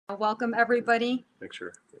Welcome, everybody. Make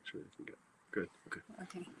sure you can get good. Okay.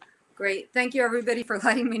 Okay, great. Thank you, everybody, for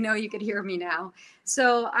letting me know you could hear me now.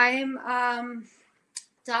 So I'm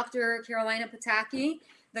Dr. Carolina Pataky,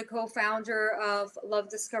 the co-founder of Love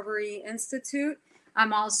Discovery Institute.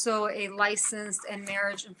 I'm also a licensed and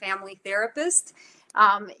marriage and family therapist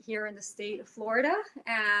here in the state of Florida.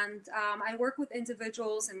 And I work with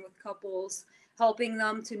individuals and with couples, helping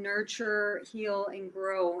them to nurture, heal, and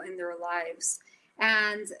grow in their lives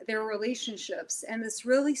and their relationships. And this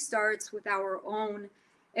really starts with our own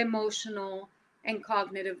emotional and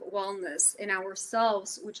cognitive wellness in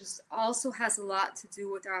ourselves, which is also has a lot to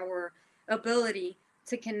do with our ability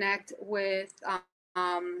to connect with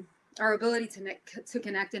our ability to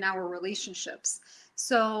connect in our relationships.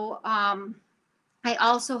 So I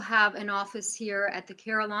also have an office here at the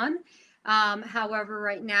Carillon. However,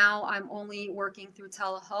 right now I'm only working through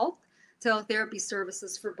telehealth, teletherapy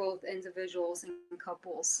services for both individuals and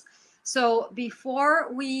couples. So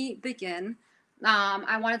before we begin,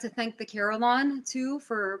 I wanted to thank the Carillon too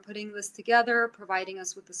for putting this together, providing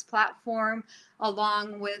us with this platform,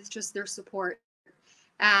 along with just their support.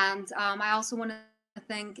 And I also want to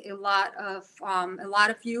thank a lot of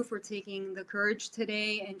you for taking the courage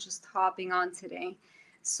today and just hopping on today.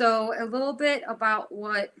 So a little bit about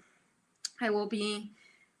what I will be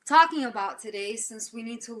talking about today, since we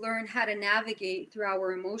need to learn how to navigate through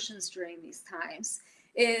our emotions during these times,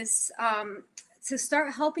 is to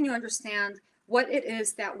start helping you understand what it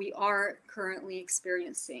is that we are currently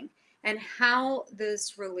experiencing and how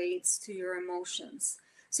this relates to your emotions.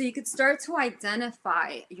 So you could start to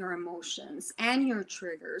identify your emotions and your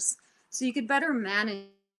triggers so you could better manage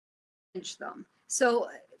them. So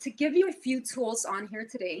to give you a few tools on here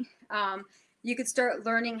today, you could start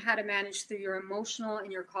learning how to manage through your emotional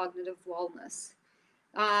and your cognitive wellness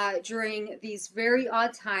during these very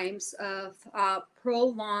odd times of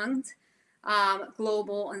prolonged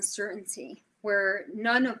global uncertainty, where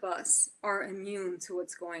none of us are immune to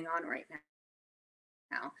what's going on right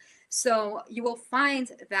now. So you will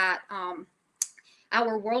find that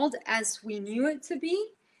our world as we knew it to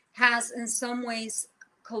be has in some ways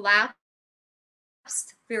collapsed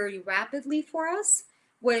very rapidly for us,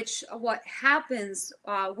 which what happens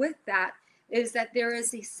with that is that there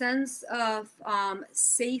is a sense of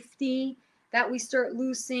safety that we start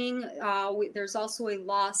losing. There's also a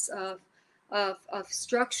loss of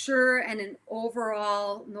structure and an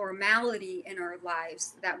overall normality in our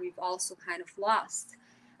lives that we've also kind of lost.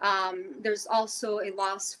 There's also a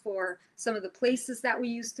loss for some of the places that we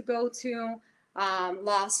used to go to,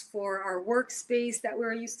 loss for our workspace that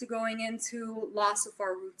we're used to going into, loss of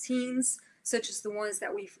our routines, such as the ones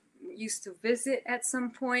that we used to visit at some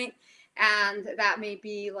point. And that may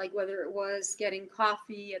be like whether it was getting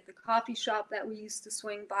coffee at the coffee shop that we used to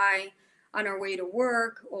swing by on our way to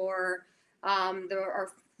work, or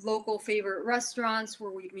our local favorite restaurants where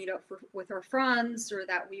we'd meet up with our friends, or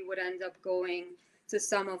that we would end up going to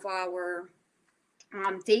some of our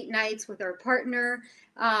date nights with our partner,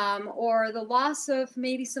 or the loss of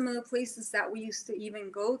maybe some of the places that we used to even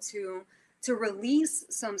go to release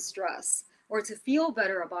some stress or to feel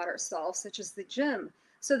better about ourselves, such as the gym.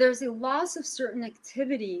 So there's a loss of certain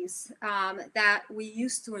activities that we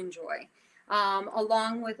used to enjoy,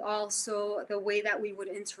 along with also the way that we would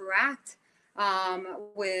interact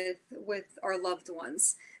with our loved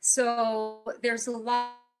ones. So there's a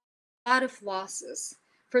lot of losses.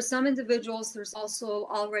 For some individuals, there's also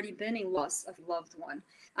already been a loss of a loved one.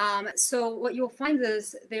 So what you'll find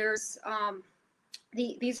is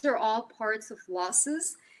these are all parts of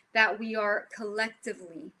losses that we are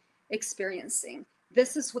collectively experiencing.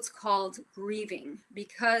 This is what's called grieving.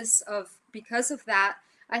 Because of that,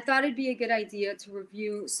 I thought it'd be a good idea to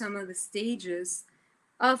review some of the stages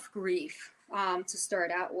of grief to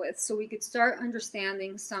start out with, so we could start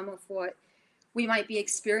understanding some of what we might be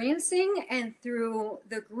experiencing. And through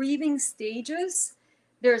the grieving stages,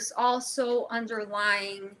 there's also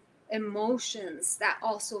underlying emotions that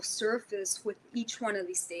also surface with each one of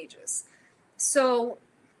these stages. So,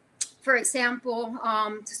 for example,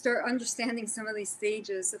 to start understanding some of these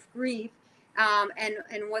stages of grief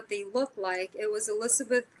and what they look like, it was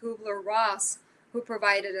Elizabeth Kubler-Ross who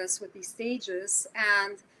provided us with these stages.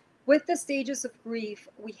 And with the stages of grief,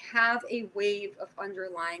 we have a wave of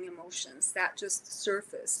underlying emotions that just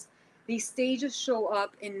surface. These stages show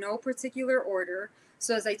up in no particular order.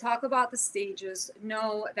 So as I talk about the stages,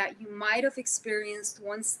 know that you might have experienced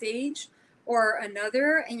one stage or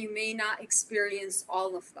another, and you may not experience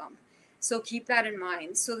all of them. So keep that in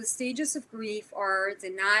mind. So the stages of grief are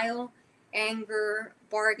denial, anger,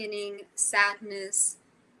 bargaining, sadness,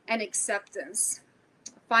 and acceptance.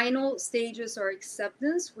 final stages are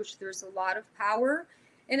acceptance, which there's a lot of power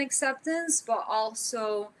in acceptance, but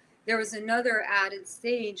also there was another added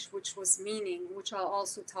stage, which was meaning, which I'll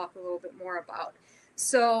also talk a little bit more about.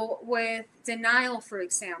 So with denial, for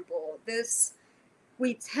example, this,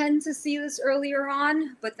 we tend to see this earlier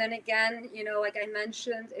on, but then again, you know, like I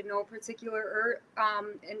mentioned, in no particular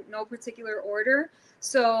order.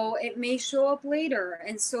 So it may show up later.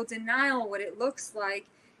 And so denial, what it looks like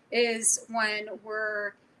is when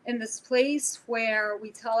we're in this place where we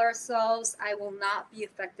tell ourselves, I will not be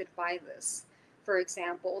affected by this, for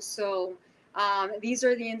example. So these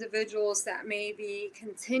are the individuals that maybe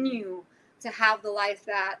continue to have the life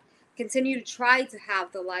that continue to try to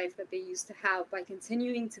have the life that they used to have by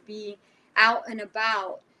continuing to be out and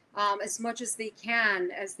about as much as they can,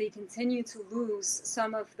 as they continue to lose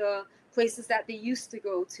some of the places that they used to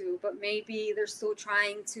go to, but maybe they're still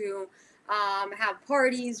trying to have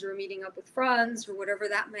parties or meeting up with friends or whatever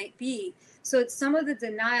that might be. So it's some of the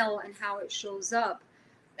denial and how it shows up.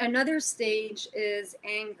 Another stage is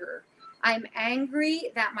anger. I'm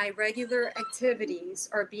angry that my regular activities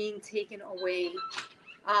are being taken away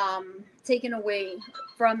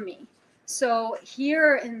from me. So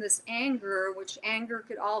here in this anger, which anger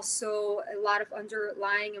could also, a lot of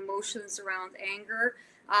underlying emotions around anger,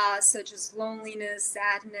 such as loneliness,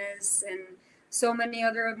 sadness, and so many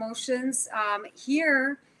other emotions.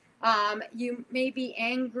 Here, you may be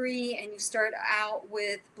angry and you start out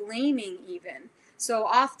with blaming even. So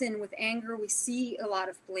often with anger, we see a lot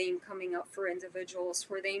of blame coming up for individuals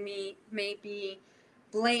where they may be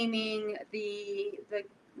blaming the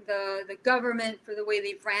government for the way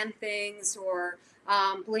they've ran things, or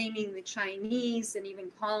blaming the Chinese and even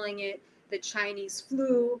calling it the Chinese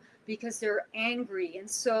flu because they're angry. And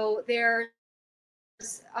so there's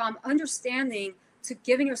understanding to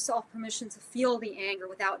giving yourself permission to feel the anger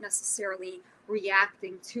without necessarily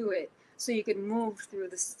reacting to it, so you can move through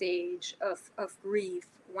the stage of grief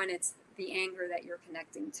when it's the anger that you're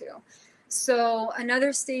connecting to. So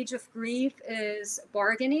another stage of grief is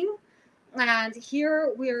bargaining. And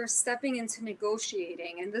here we're stepping into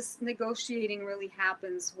negotiating, and this negotiating really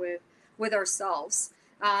happens with ourselves.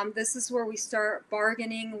 This is where we start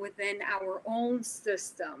bargaining within our own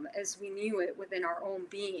system as we knew it within our own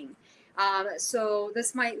being. So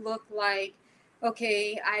this might look like,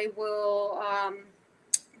 okay, I will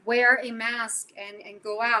wear a mask and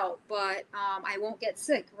go out, but I won't get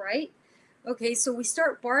sick, right? Okay, so we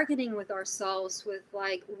start bargaining with ourselves with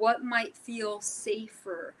like what might feel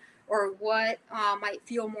safer, or what might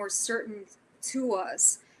feel more certain to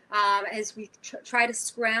us, as we try to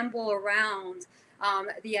scramble around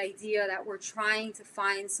the idea that we're trying to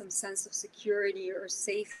find some sense of security or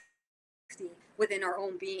safety within our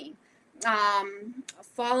own being.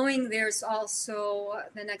 Following, there's also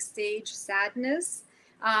the next stage, sadness.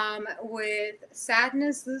 With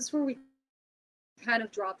sadness, this is where we kind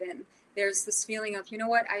of drop in. There's this feeling of, you know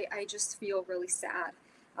what, I just feel really sad.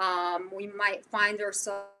 We might find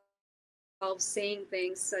ourselves saying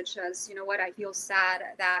things such as, you know what, I feel sad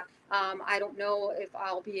that I don't know if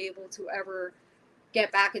I'll be able to ever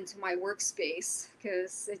get back into my workspace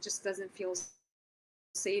because it just doesn't feel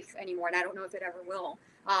safe anymore, and I don't know if it ever will.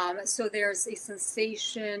 So there's a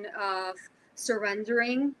sensation of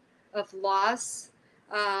surrendering, of loss,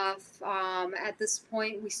 of at this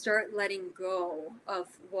point we start letting go of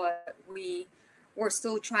what we were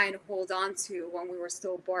still trying to hold on to when we were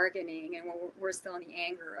still bargaining and when we're still in the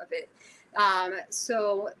anger of it.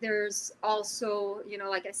 So there's also, you know,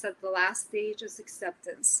 like I said, the last stage is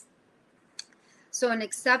acceptance. So in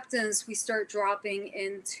acceptance, we start dropping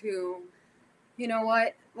into, you know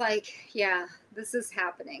what, like, yeah, this is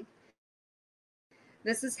happening.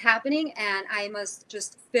 This is happening, and I must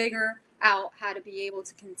just figure out how to be able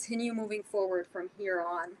to continue moving forward from here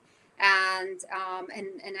on. And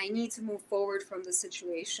I need to move forward from the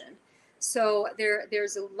situation. So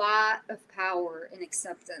there's a lot of power in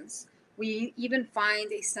acceptance. We even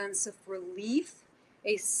find a sense of relief,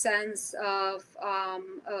 a sense of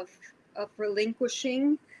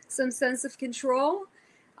relinquishing some sense of control.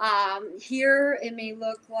 Here it may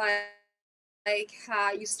look like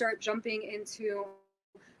you start jumping into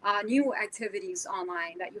new activities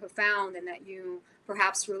online that you have found and that you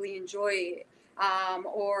perhaps really enjoy.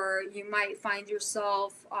 Or you might find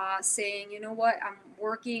yourself saying, you know what, I'm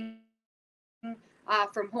working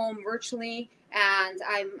from home virtually, and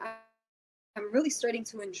I'm really starting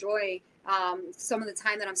to enjoy some of the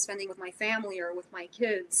time that I'm spending with my family or with my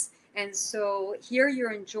kids. And so here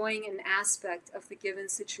you're enjoying an aspect of the given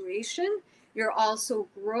situation. You're also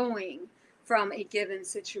growing from a given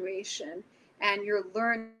situation, and you're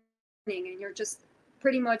learning, and you're just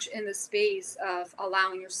pretty much in the space of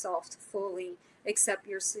allowing yourself to fully accept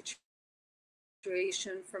your situation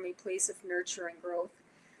from a place of nurture and growth.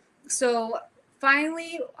 So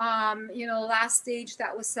finally, last stage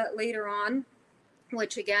that was set later on,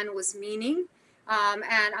 which again was meaning.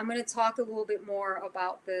 And I'm going to talk a little bit more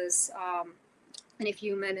about this in a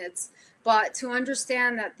few minutes. But to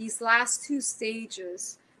understand that these last two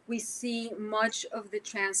stages, we see much of the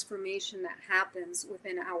transformation that happens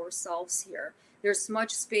within ourselves here. There's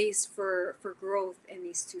much space for growth in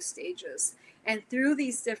these two stages. And through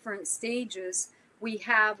these different stages, we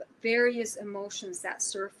have various emotions that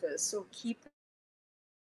surface. So keep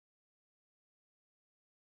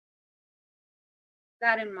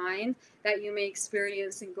that in mind, that you may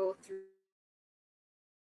experience and go through.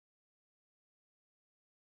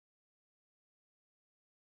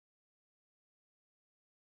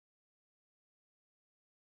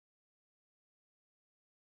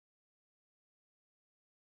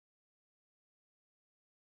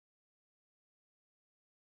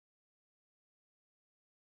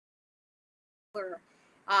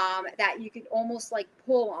 That you could almost like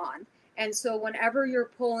pull on. And so whenever you're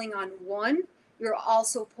pulling on one, you're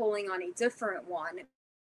also pulling on a different one,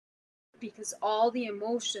 because all the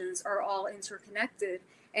emotions are all interconnected.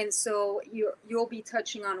 And so you'll be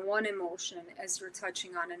touching on one emotion as you're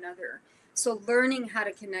touching on another. So learning how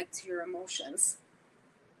to connect to your emotions.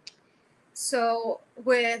 So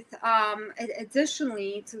with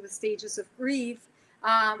additionally to the stages of grief,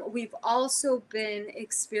 we've also been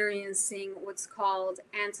experiencing what's called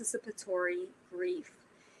anticipatory grief.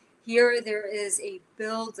 Here, there is a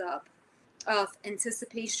buildup of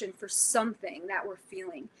anticipation for something that we're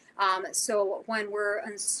feeling. So when we're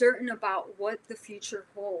uncertain about what the future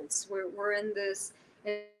holds, we're in this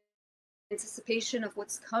anticipation of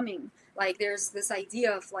what's coming. Like there's this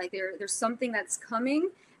idea of like there's something that's coming,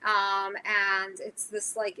 and it's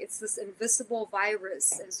this invisible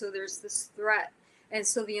virus, and so there's this threat, and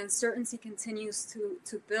so the uncertainty continues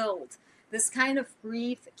to build. This kind of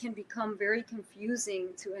grief can become very confusing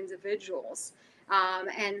to individuals,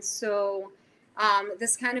 and so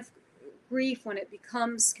this kind of grief, when it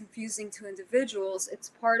becomes confusing to individuals, it's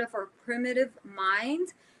part of our primitive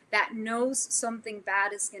mind that knows something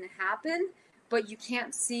bad is going to happen, but you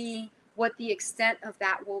can't see what the extent of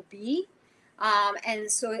that will be. And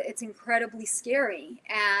so it's incredibly scary.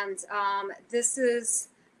 And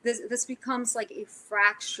this becomes like a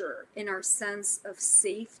fracture in our sense of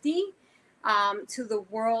safety to the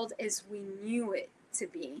world as we knew it to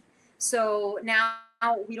be. So now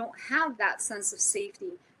we don't have that sense of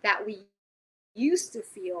safety that we used to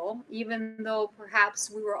feel, even though perhaps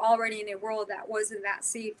we were already in a world that wasn't that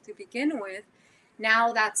safe to begin with.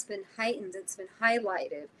 Now that's been heightened, it's been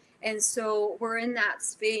highlighted. And so we're in that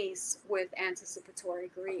space with anticipatory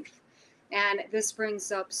grief. And this brings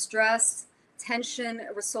up stress, tension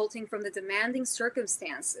resulting from the demanding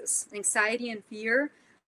circumstances, anxiety and fear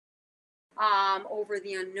over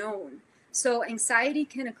the unknown. So anxiety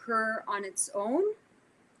can occur on its own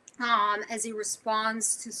as a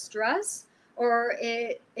response to stress, or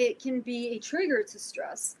it can be a trigger to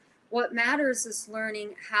stress. What matters is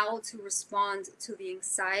learning how to respond to the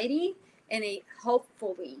anxiety in a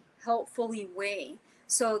helpfully way,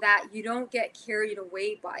 so that you don't get carried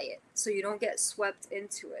away by it, so you don't get swept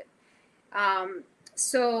into it.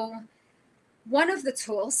 So one of the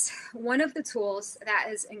tools that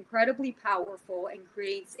is incredibly powerful and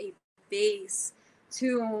creates a base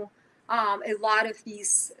to a lot of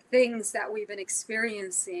these things that we've been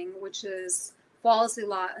experiencing, which falls a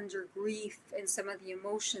lot under grief and some of the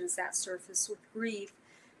emotions that surface with grief,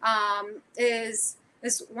 is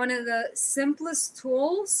one of the simplest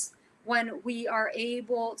tools when we are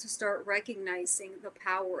able to start recognizing the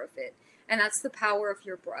power of it. And that's the power of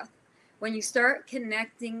your breath. When you start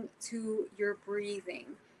connecting to your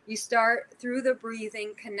breathing, you start through the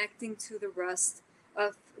breathing connecting to the rest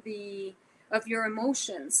of your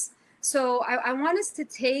emotions. So I want us to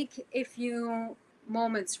take a few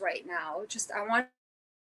moments right now. I want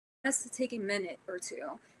us to take a minute or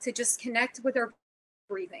two to just connect with our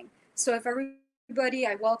breathing. So if everybody,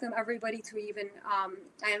 I welcome everybody to even,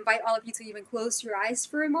 I invite all of you to even close your eyes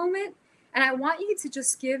for a moment. And I want you to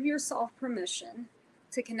just give yourself permission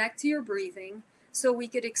to connect to your breathing so we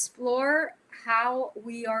could explore how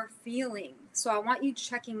we are feeling. So I want you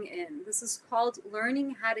checking in. This is called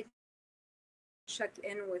learning how to check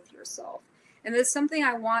in with yourself. And this is something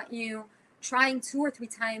I want you trying 2 or 3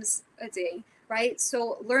 times a day, right?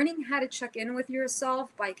 So learning how to check in with yourself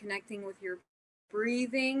by connecting with your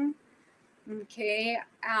breathing. Okay.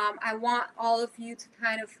 I want all of you to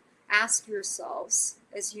kind of ask yourselves,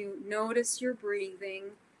 as you notice your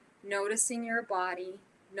breathing, noticing your body,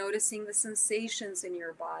 noticing the sensations in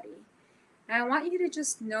your body. And I want you to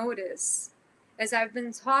just notice, as I've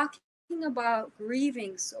been talking about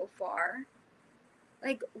grieving so far,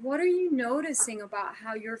 like, what are you noticing about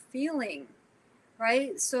how you're feeling,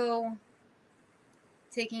 right? So,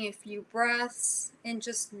 taking a few breaths and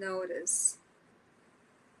just notice.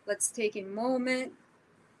 Let's take a moment,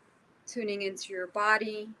 tuning into your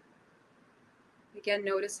body. Again,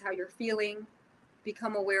 notice how you're feeling,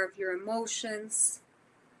 become aware of your emotions,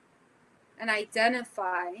 and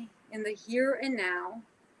identify in the here and now,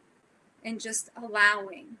 and just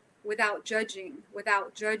allowing without judging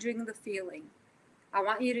the feeling. I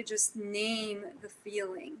want you to just name the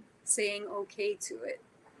feeling, saying okay to it.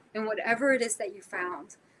 And whatever it is that you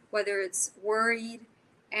found, whether it's worried,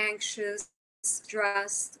 anxious,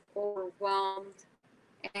 stressed, overwhelmed,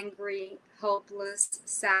 angry, helpless,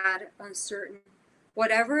 sad, uncertain,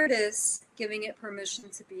 whatever it is, giving it permission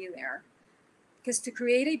to be there. Because to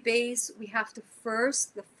create a base, we have to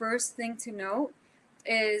the first thing to note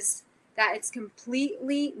is that it's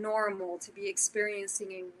completely normal to be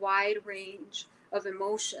experiencing a wide range of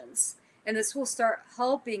emotions. And this will start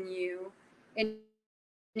helping you in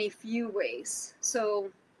a few ways.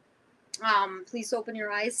 So please open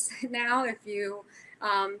your eyes now if you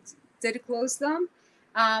did close them.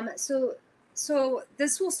 So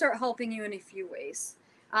this will start helping you in a few ways.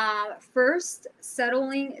 First,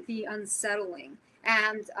 settling the unsettling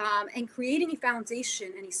and creating a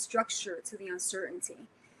foundation and a structure to the uncertainty.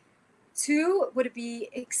 Two would be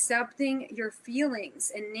accepting your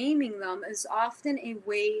feelings and naming them is often a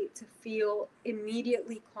way to feel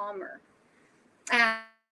immediately calmer.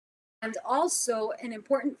 And also, an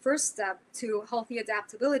important first step to healthy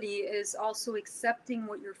adaptability is also accepting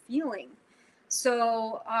what you're feeling.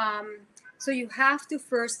 So, so you have to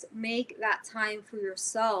first make that time for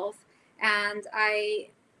yourself, and I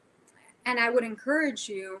would encourage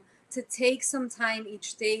you to take some time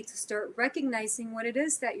each day to start recognizing what it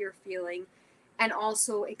is that you're feeling and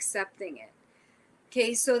also accepting it.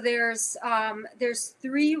 Okay, so there's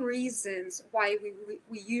three reasons why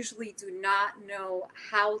we usually do not know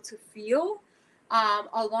how to feel.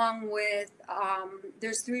 Along with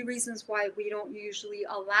there's three reasons why we don't usually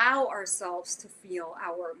allow ourselves to feel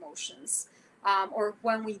our emotions, or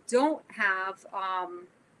when we don't have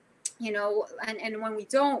and when we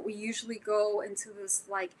don't, we usually go into this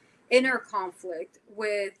like inner conflict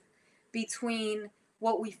with between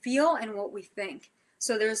what we feel and what we think.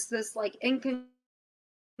 So there's this like incongruency,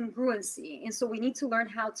 and so we need to learn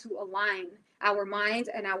how to align our mind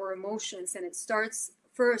and our emotions, and it starts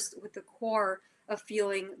first with the core of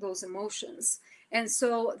feeling those emotions. And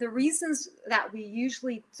so the reasons that we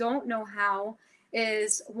usually don't know how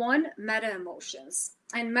is one, meta emotions.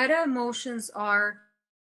 And meta emotions are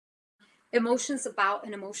emotions about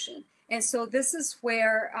an emotion. And so this is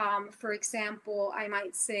where, for example, I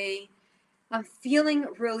might say, I'm feeling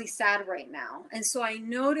really sad right now. And so I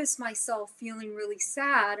notice myself feeling really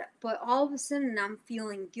sad, but all of a sudden I'm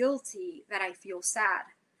feeling guilty that I feel sad.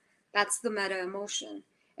 That's the meta emotion.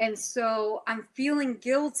 And so I'm feeling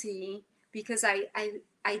guilty because I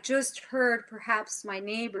just heard perhaps my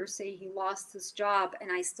neighbor say he lost his job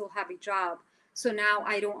and I still have a job. So now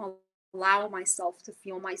I don't allow myself to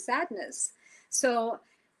feel my sadness. So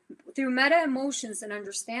through meta emotions and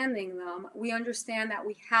understanding them, we understand that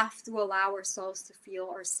we have to allow ourselves to feel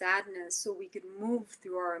our sadness so we could move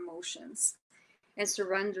through our emotions and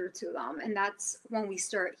surrender to them. And that's when we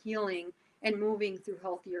start healing and moving through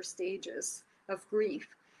healthier stages of grief.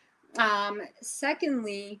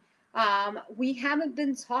 Secondly, we haven't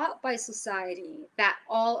been taught by society that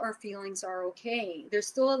all our feelings are okay. There's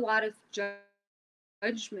still a lot of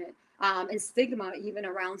judgment and stigma even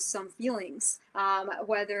around some feelings,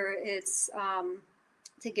 whether it's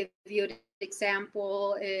to give you an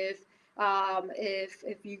example, if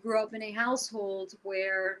you grew up in a household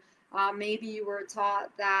where maybe you were taught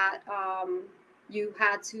that you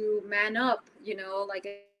had to man up,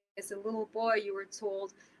 like as a little boy you were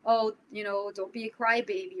told, oh, don't be a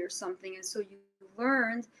crybaby or something, and so you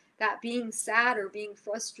learned that being sad or being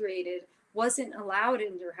frustrated wasn't allowed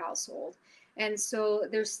in your household. And so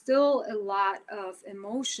there's still a lot of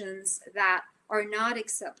emotions that are not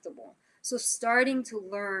acceptable. So starting to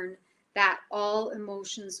learn that all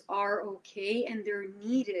emotions are okay and they're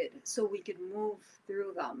needed so we can move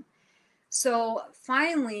through them. So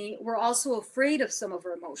finally, we're also afraid of some of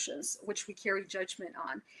our emotions, which we carry judgment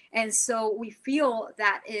on. And so we feel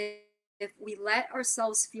that if we let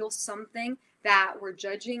ourselves feel something that we're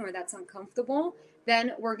judging or that's uncomfortable,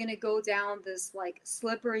 then we're going to go down this like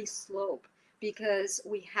slippery slope because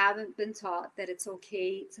we haven't been taught that it's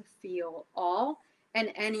okay to feel all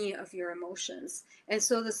and any of your emotions. And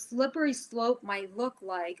so the slippery slope might look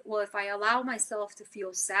like, well, if I allow myself to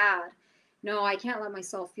feel sad, no, I can't let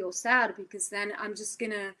myself feel sad because then I'm just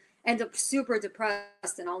going to end up super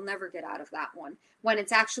depressed and I'll never get out of that one. When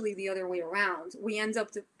it's actually the other way around. We end up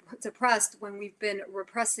depressed when we've been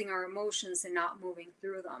repressing our emotions and not moving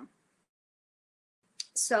through them.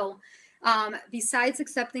 So, besides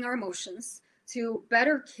accepting our emotions, to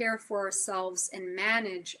better care for ourselves and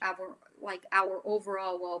manage our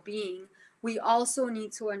overall well-being, we also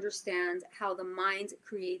need to understand how the mind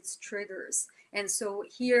creates triggers. And so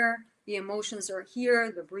here, the emotions are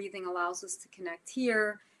here, the breathing allows us to connect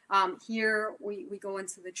here. Here, we go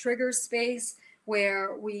into the trigger space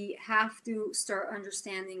where we have to start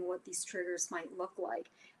understanding what these triggers might look like.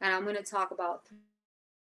 And I'm going to talk about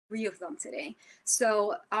three of them today.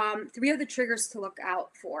 So, three of the triggers to look out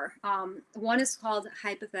for. One is called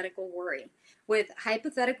hypothetical worry. With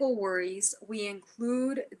hypothetical worries, we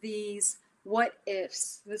include these what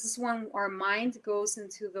ifs. This is when our mind goes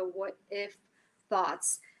into the what if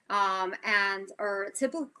thoughts, and are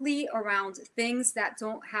typically around things that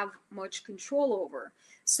don't have much control over.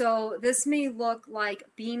 So, this may look like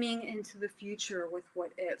beaming into the future with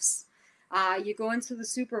what ifs. You go into the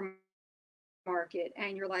supermarket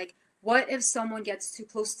and you're like, what if someone gets too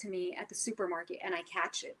close to me at the supermarket and I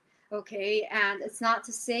catch it? Okay. And it's not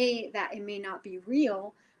to say that it may not be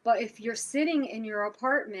real, but if you're sitting in your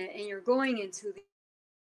apartment and you're going into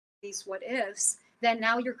these what ifs, then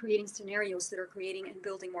now you're creating scenarios that are creating and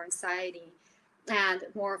building more anxiety and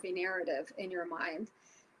more of a narrative in your mind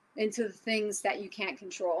into the things that you can't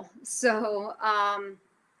control. So,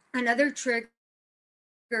 another trigger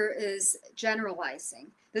is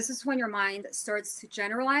generalizing. This is when your mind starts to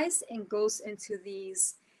generalize and goes into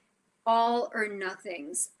these all or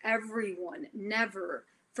nothings, everyone, never,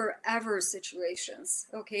 forever situations.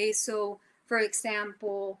 Okay, so for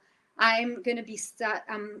example, I'm gonna be stuck.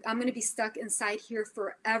 I'm gonna be stuck inside here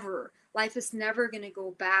forever. Life is never gonna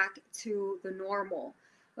go back to the normal.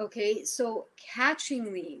 Okay, so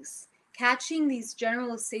catching these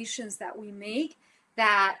generalizations that we make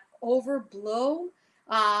that overblow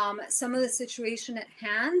some of the situation at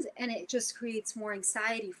hand, and it just creates more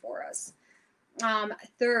anxiety for us.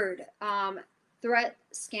 Third, threat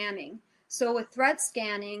scanning. So, with threat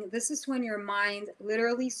scanning, this is when your mind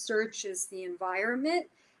literally searches the environment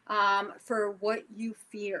for what you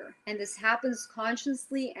fear. And this happens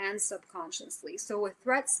consciously and subconsciously. So, with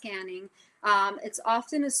threat scanning, it's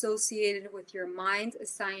often associated with your mind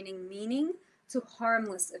assigning meaning to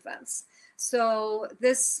harmless events. So,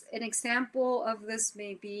 an example of this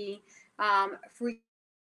may be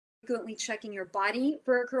frequently checking your body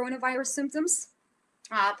for coronavirus symptoms.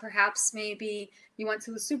 Perhaps maybe you went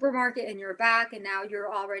to the supermarket and you're back and now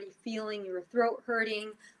you're already feeling your throat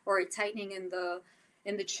hurting or a tightening in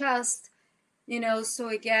the chest. So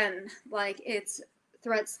again, like it's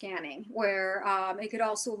threat scanning where it could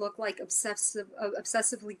also look like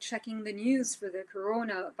obsessively checking the news for the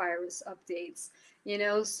coronavirus updates.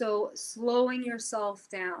 So slowing yourself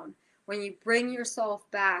down. When you bring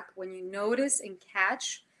yourself back, when you notice and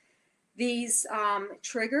catch these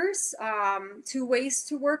triggers, two ways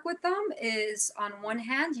to work with them is, on one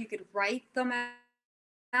hand, you could write them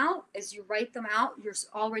out. As you write them out, you're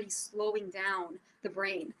already slowing down the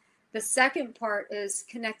brain. The second part is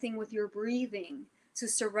connecting with your breathing, to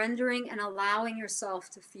surrendering and allowing yourself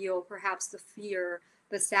to feel perhaps the fear,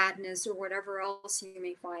 the sadness, or whatever else you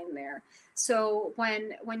may find there. So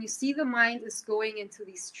when you see the mind is going into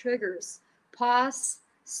these triggers, pause,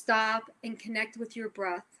 stop, and connect with your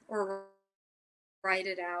breath or write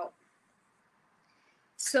it out.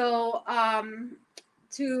 So,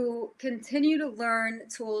 to continue to learn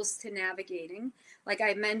tools to navigating, like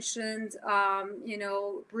I mentioned,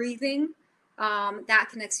 breathing, that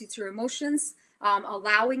connects you to your emotions,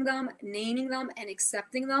 allowing them, naming them, and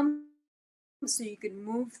accepting them so you can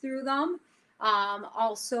move through them.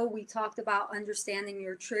 Also, we talked about understanding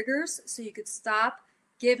your triggers so you could stop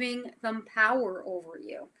giving them power over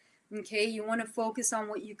you. Okay, you want to focus on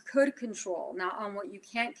what you could control, not on what you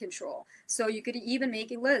can't control. So you could even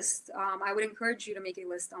make a list. I would encourage you to make a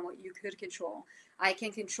list on what you could control. I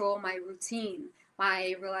can control my routine,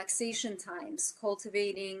 my relaxation times,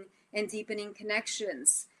 cultivating and deepening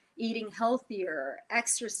connections, eating healthier,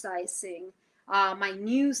 exercising, my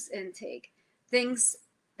news intake, things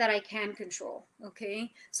that I can control. Okay,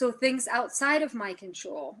 so things outside of my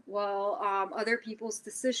control, well, other people's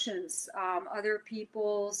decisions, other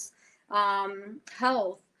people's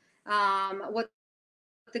health, what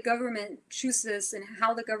the government chooses and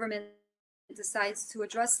how the government decides to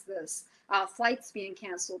address this, flights being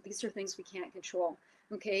canceled. These are things we can't control.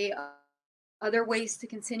 Okay, other ways to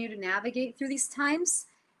continue to navigate through these times,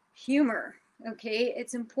 humor. Okay,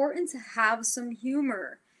 it's important to have some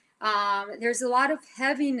humor. There's a lot of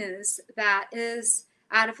heaviness that is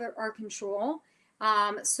out of our control.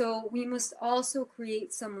 So we must also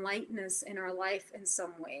create some lightness in our life in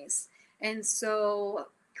some ways. And so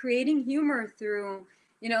creating humor through,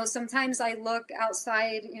 sometimes I look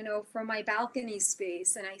outside, from my balcony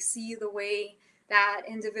space and I see the way that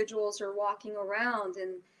individuals are walking around,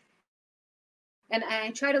 and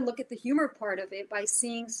I try to look at the humor part of it by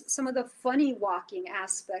seeing some of the funny walking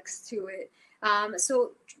aspects to it.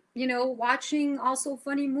 So, watching also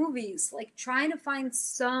funny movies, like trying to find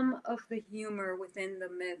some of the humor within the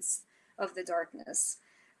midst of the darkness.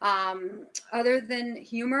 Other than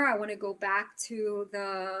humor, I want to go back to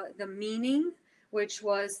the meaning, which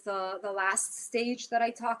was the last stage that I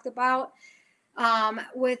talked about.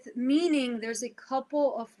 With meaning, there's a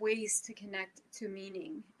couple of ways to connect to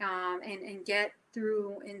meaning, and get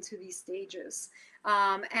through into these stages.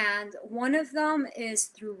 And one of them is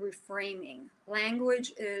through reframing.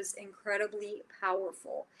 Language is incredibly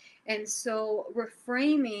powerful. And so,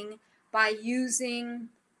 reframing by using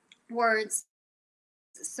words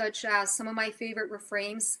such as, some of my favorite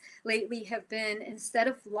reframes lately have been, instead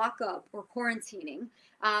of lockup or quarantining,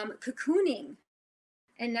 cocooning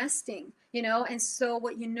and nesting, and so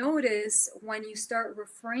what you notice when you start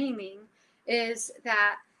reframing is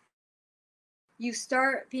that you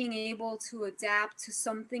start being able to adapt to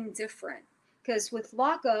something different. Because with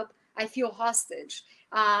lockup, I feel hostage.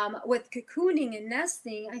 With cocooning and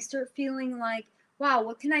nesting, I start feeling like, wow,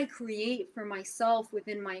 what can I create for myself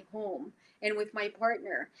within my home and with my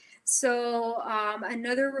partner? So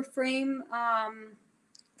another reframe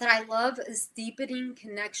that I love is deepening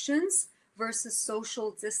connections versus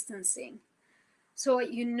social distancing. So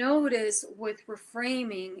what you notice with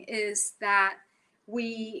reframing is that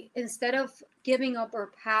we, instead of giving up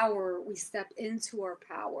our power, we step into our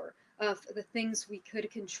power of the things we could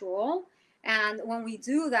control. And when we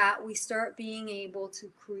do that, we start being able to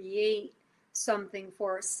create something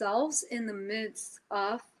for ourselves in the midst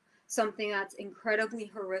of something that's incredibly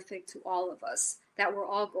horrific to all of us, that we're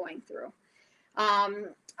all going through.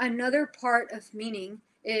 Another part of meaning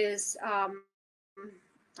is,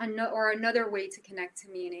 another way to connect to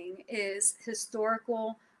meaning is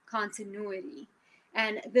historical continuity.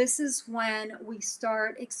 And this is when we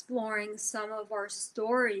start exploring some of our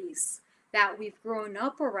stories that we've grown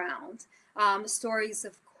up around, stories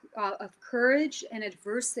of courage and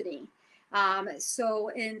adversity. So,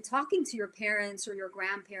 in talking to your parents or your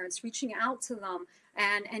grandparents, reaching out to them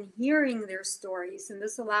and hearing their stories, and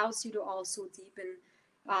this allows you to also deepen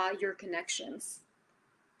your connections.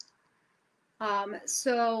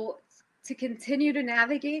 So, to continue to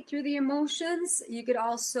navigate through the emotions, you could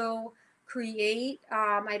also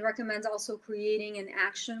I'd recommend also creating an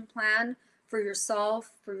action plan for yourself,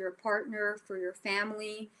 for your partner, for your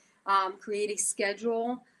family. Create a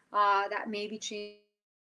schedule that maybe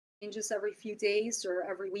changes every few days or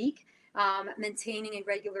every week. Maintaining a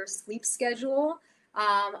regular sleep schedule.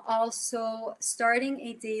 Also, starting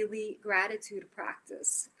a daily gratitude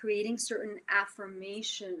practice, creating certain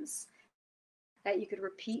affirmations that you could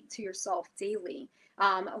repeat to yourself daily.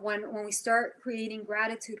 When we start creating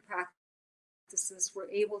gratitude practices, we're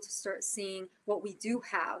able to start seeing what we do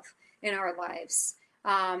have in our lives.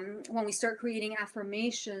 When we start creating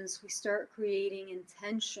affirmations, we start creating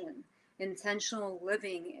intentional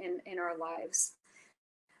living in our lives.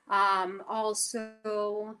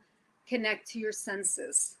 Also, connect to your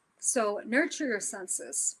senses. So, nurture your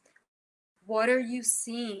senses. What are you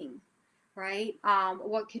seeing? Right?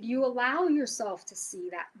 What could you allow yourself to see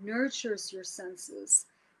that nurtures your senses?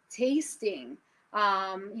 Tasting.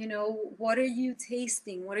 What are you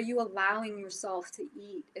tasting? What are you allowing yourself to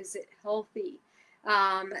eat? Is it healthy?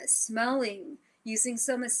 Smelling. Using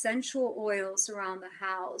some essential oils around the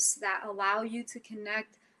house that allow you to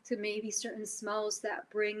connect to maybe certain smells that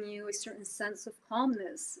bring you a certain sense of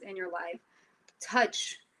calmness in your life.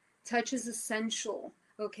 Touch. Touch is essential.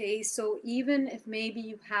 Okay, so even if maybe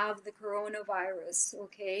you have the coronavirus,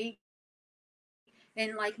 okay,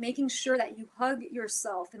 and like making sure that you hug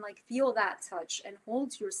yourself and like feel that touch and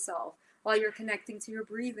hold yourself while you're connecting to your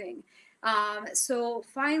breathing. So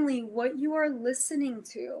finally, what you are listening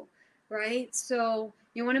to, right? So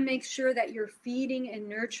you want to make sure that you're feeding and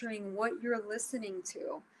nurturing what you're listening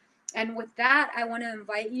to. And with that, I want to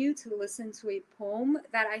invite you to listen to a poem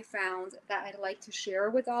that I found that I'd like to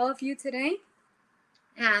share with all of you today.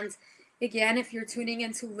 And again, if you're tuning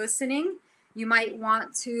into listening, you might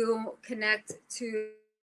want to connect to,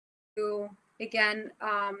 again,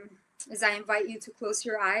 as I invite you to close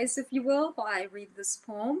your eyes, if you will, while I read this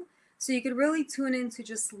poem. So you could really tune into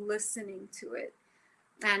just listening to it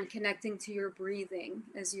and connecting to your breathing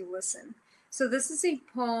as you listen. So this is a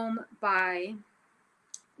poem by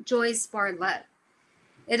Joyce Bartlett.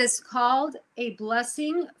 It is called A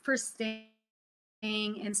Blessing for Staying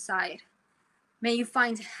Inside. May you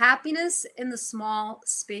find happiness in the small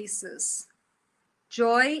spaces,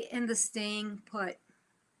 joy in the staying put.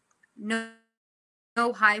 No,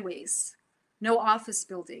 no highways, no office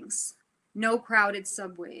buildings, no crowded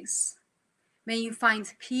subways. May you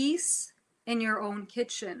find peace in your own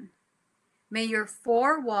kitchen. May your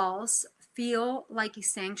four walls feel like a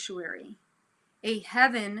sanctuary, a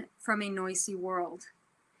heaven from a noisy world.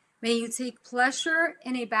 May you take pleasure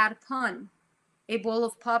in a bad pun, a bowl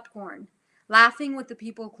of popcorn, laughing with the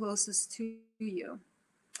people closest to you,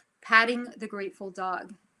 patting the grateful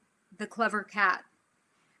dog, the clever cat.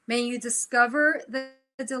 May you discover the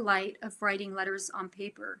delight of writing letters on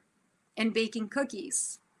paper and baking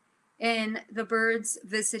cookies and the birds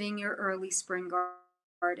visiting your early spring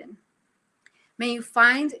garden. May you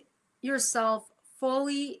find yourself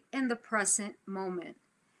fully in the present moment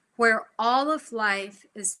where all of life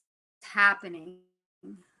is happening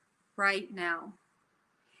right now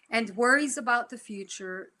and worries about the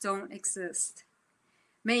future don't exist.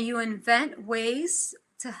 May you invent ways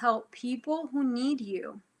to help people who need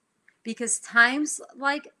you because times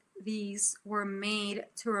like these were made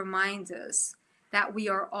to remind us that we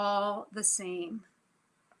are all the same.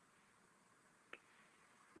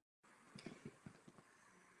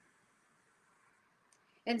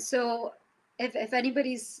 And so, if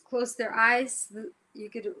anybody's closed their eyes, you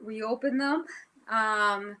could reopen them.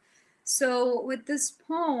 Um, so, with this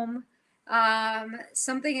poem,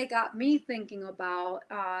 something it got me thinking about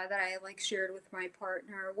that I like shared with my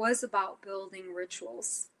partner was about building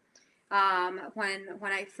rituals.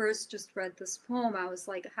 When I first just read this poem, I was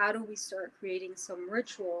like, how do we start creating some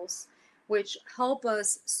rituals which help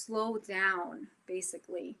us slow down,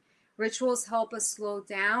 basically. Rituals help us slow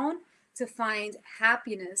down to find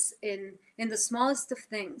happiness in the smallest of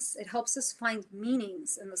things. It helps us find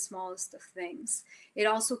meanings in the smallest of things. It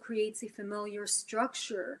also creates a familiar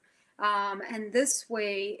structure. And this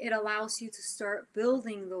way, it allows you to start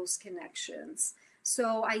building those connections.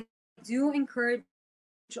 So I do encourage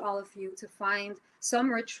all of you to find some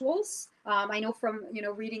rituals. I know from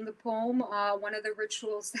reading the poem, one of the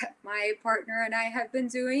rituals that my partner and I have been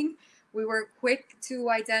doing, we were quick to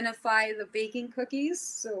identify the baking cookies.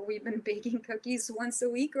 So we've been baking cookies once a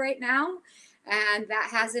week right now, and that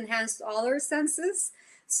has enhanced all our senses.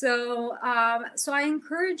 So I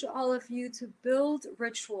encourage all of you to build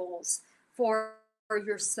rituals for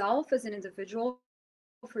yourself as an individual,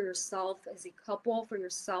 for yourself as a couple, for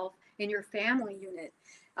yourself in your family unit.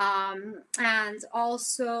 And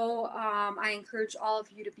also, I encourage all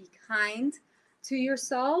of you to be kind to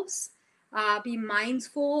yourselves, be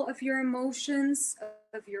mindful of your emotions,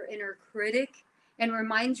 of your inner critic, and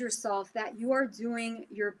remind yourself that you are doing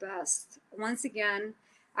your best. Once again,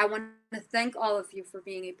 I want to thank all of you for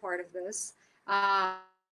being a part of this. I'm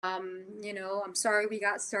sorry we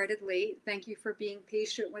got started late. Thank you for being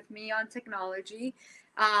patient with me on technology.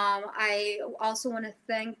 I also want to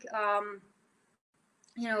thank,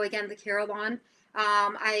 again, the Carillon.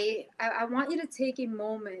 I want you to take a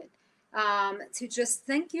moment to just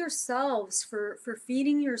thank yourselves for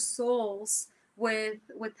feeding your souls with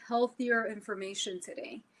healthier information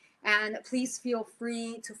today. And please feel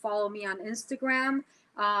free to follow me on Instagram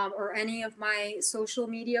or any of my social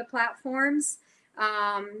media platforms.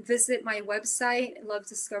 Visit my website,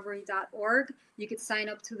 lovediscovery.org. You could sign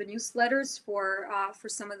up to the newsletters for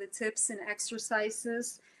some of the tips and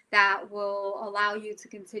exercises that will allow you to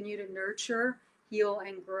continue to nurture, heal,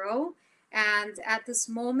 and grow. And at this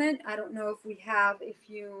moment, I don't know if we have a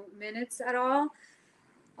few minutes at all.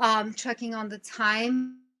 Checking on the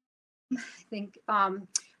time, I think.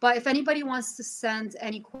 But if anybody wants to send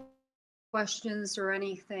any questions or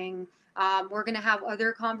anything, we're going to have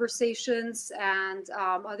other conversations and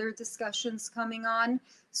other discussions coming on.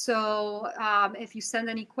 So if you send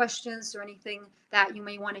any questions or anything that you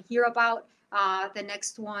may want to hear about, the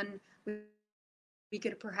next one, we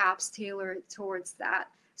could perhaps tailor it towards that.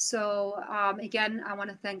 So again, I want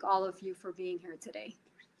to thank all of you for being here today.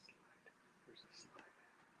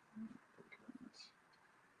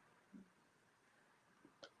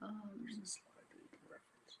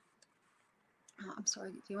 I'm sorry,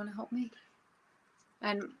 do you want to help me?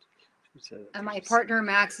 And my partner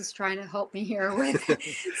Max is trying to help me here with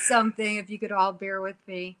something. If you could all bear with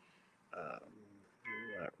me.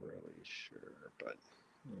 Not really sure, but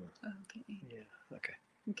Okay. yeah, okay.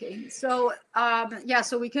 Okay, so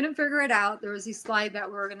so we couldn't figure it out. There was a slide that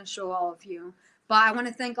we were going to show all of you, But I want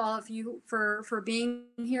to thank all of you for being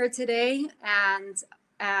here today, and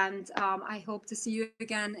I hope to see you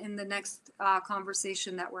again in the next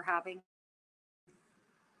conversation that we're having.